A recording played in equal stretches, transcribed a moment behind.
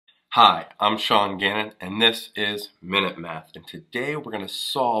Hi, I'm Sean Gannon, and this is MinuteMath, and today we're going to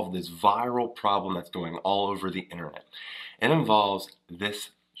solve this viral problem that's going all over the internet. It involves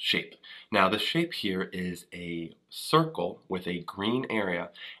this shape. Now, the shape here is a circle with a green area,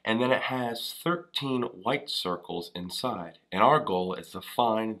 and then it has 13 white circles inside, and our goal is to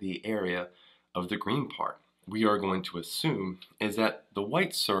find the area of the green part. We are going to assume is that the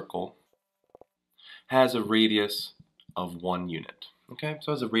white circle has a radius of 1 unit. Okay,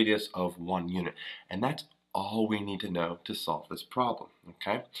 so it has a radius of 1 unit, and that's all we need to know to solve this problem.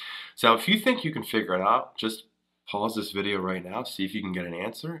 Okay, so if you think you can figure it out, just pause this video right now, see if you can get an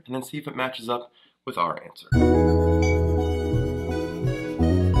answer, and then see if it matches up with our answer.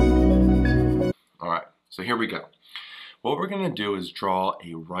 Alright, so here we go. What we're going to do is draw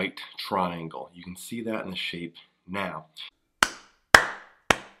a right triangle. You can see that in the shape now.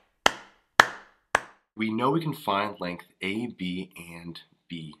 We know we can find length AB and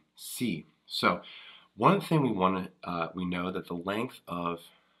BC. So one thing we know that the length of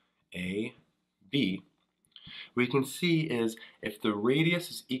AB we can see is if the radius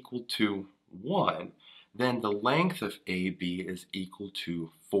is equal to 1, then the length of AB is equal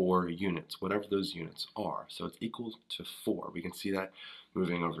to 4 units, whatever those units are. So it's equal to 4. We can see that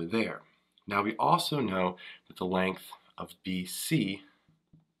moving over there. Now we also know that the length of BC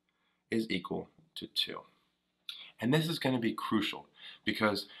is equal to 2. And this is going to be crucial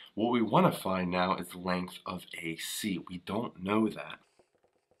because what we want to find now is the length of AC. We don't know that.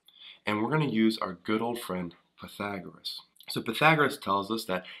 And we're going to use our good old friend Pythagoras. So Pythagoras tells us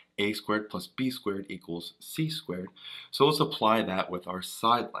that a squared plus b squared equals c squared. So let's apply that with our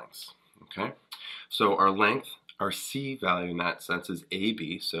side lengths. Okay? So our length, our c value in that sense is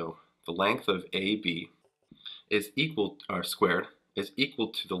AB. So the length of AB is equal, or squared, is equal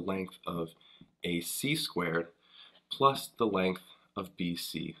to the length of AC squared plus the length of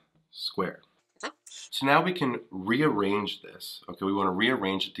BC squared. So now we can rearrange this. Okay, we want to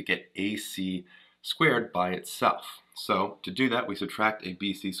rearrange it to get AC squared by itself. So to do that, we subtract a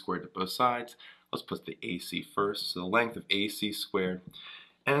BC squared to both sides. Let's put the AC first. So the length of AC squared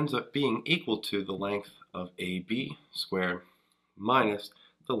ends up being equal to the length of AB squared minus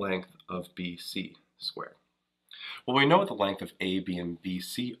the length of BC squared. Well, we know what the length of AB and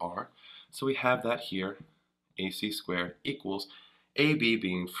BC are, so we have that here. AC squared equals AB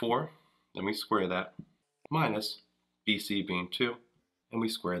being 4, then we square that, minus BC being 2, and we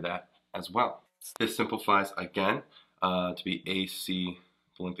square that as well. This simplifies again to be AC,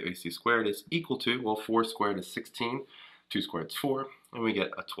 the length of AC squared is equal to, well, 4 squared is 16, 2 squared is 4, and we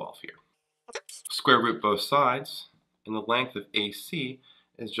get a 12 here. Square root both sides, and the length of AC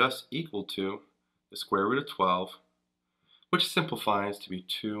is just equal to the square root of 12, which simplifies to be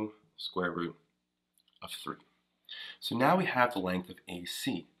 2 square root of 3. So now we have the length of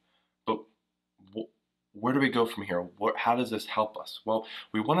AC, but where do we go from here? How does this help us? Well,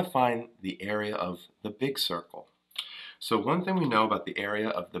 we want to find the area of the big circle. So one thing we know about the area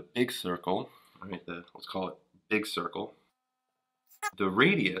of the big circle, right, let's call it big circle, the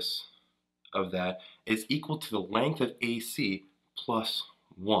radius of that is equal to the length of AC plus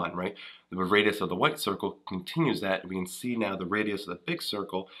 1, right? The radius of the white circle continues that, and we can see now the radius of the big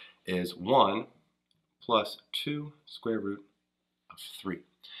circle is 1 plus 2 square root of 3.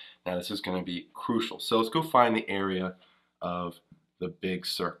 Now this is going to be crucial. So let's go find the area of the big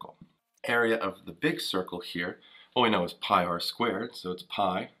circle. Area of the big circle here, all we know is pi r squared, so it's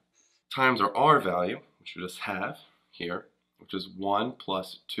pi times our r value, which we just have here, which is 1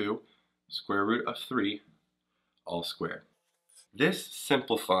 plus 2 square root of 3 all squared. This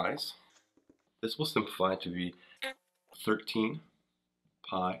will simplify to be 13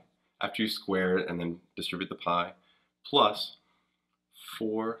 pi after you square it and then distribute the pi, plus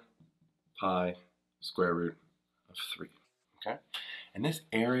 4 pi square root of 3. Okay? And this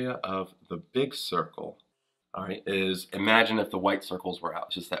area of the big circle, all right, is, imagine if the white circles were out,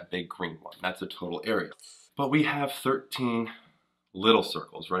 it's just that big green one. That's the total area. But we have 13 little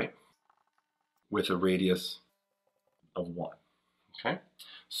circles, right? With a radius of 1. Okay?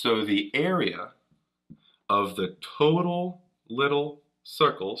 So the area of the total little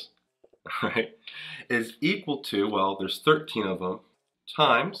circles, right, is equal to, well, there's 13 of them,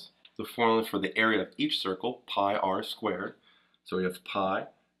 times the formula for the area of each circle, pi r squared. So we have pi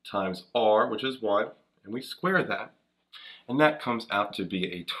times r, which is 1, and we square that, and that comes out to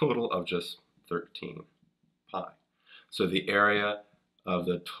be a total of just 13 pi. So the area of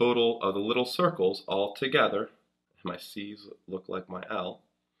the total of the little circles all together, my C's look like my L,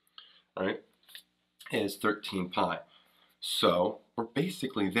 right, is 13 pi. So we're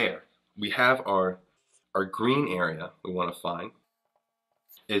basically there. We have our green area we want to find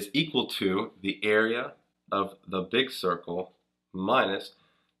is equal to the area of the big circle minus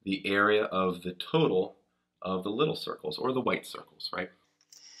the area of the total of the little circles, or the white circles, right?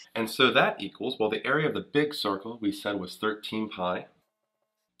 And so that equals, well, the area of the big circle we said was 13 pi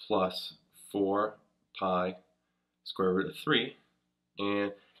plus 4 pi square root of 3.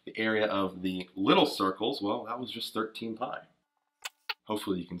 And the area of the little circles, well, that was just 13 pi.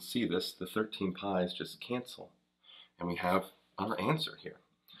 Hopefully you can see this. The 13 pi's just cancel. And we have our answer here.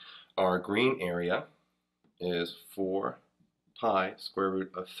 Our green area is 4 pi square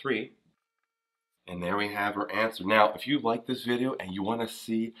root of 3. And there we have our answer. Now, if you like this video and you want to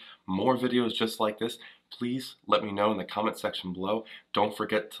see more videos just like this, please let me know in the comment section below. Don't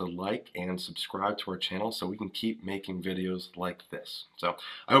forget to like and subscribe to our channel so we can keep making videos like this. So,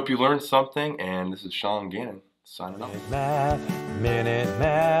 I hope you learned something, and this is Sean Gannon, signing off. Minute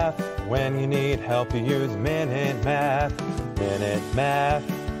Math. When you need help, you use MinuteMath. MinuteMath.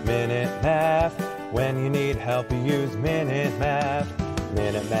 When you need help, you use MinuteMath.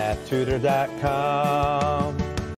 MinuteMathTutor.com.